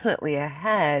definitely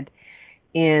ahead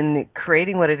in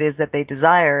creating what it is that they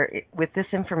desire with this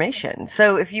information.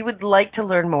 So if you would like to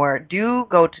learn more, do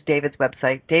go to David's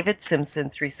website,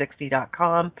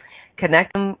 davidsimpson360.com.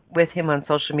 Connect with him on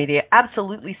social media.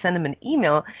 Absolutely send him an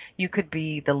email. You could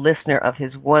be the listener of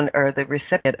the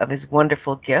recipient of his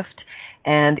wonderful gift.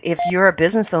 And if you're a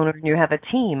business owner and you have a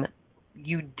team,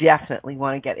 you definitely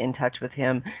want to get in touch with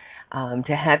him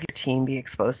to have your team be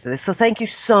exposed to this. So thank you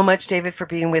so much, David, for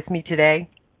being with me today.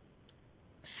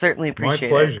 Certainly appreciate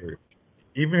it. My pleasure.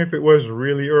 Even if it was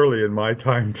really early in my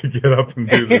time to get up and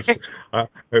do this,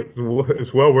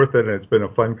 it's well worth it, and it's been a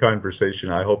fun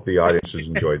conversation. I hope the audience has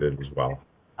enjoyed it as well.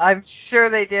 I'm sure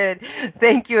they did.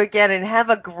 Thank you again, and have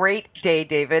a great day,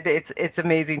 David. It's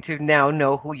amazing to now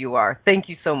know who you are. Thank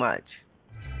you so much.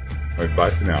 All right, bye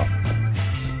for now.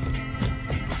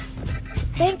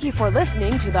 Thank you for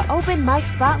listening to the Open Mic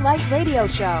Spotlight Radio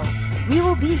Show. We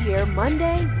will be here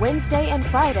Monday, Wednesday, and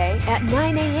Friday at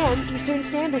 9 a.m. Eastern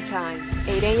Standard Time,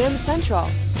 8 a.m. Central,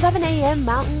 7 a.m.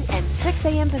 Mountain, and 6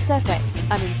 a.m. Pacific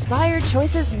on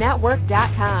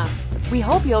InspiredChoicesNetwork.com. We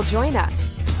hope you'll join us.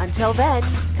 Until then,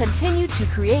 continue to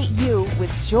create you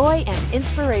with joy and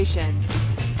inspiration.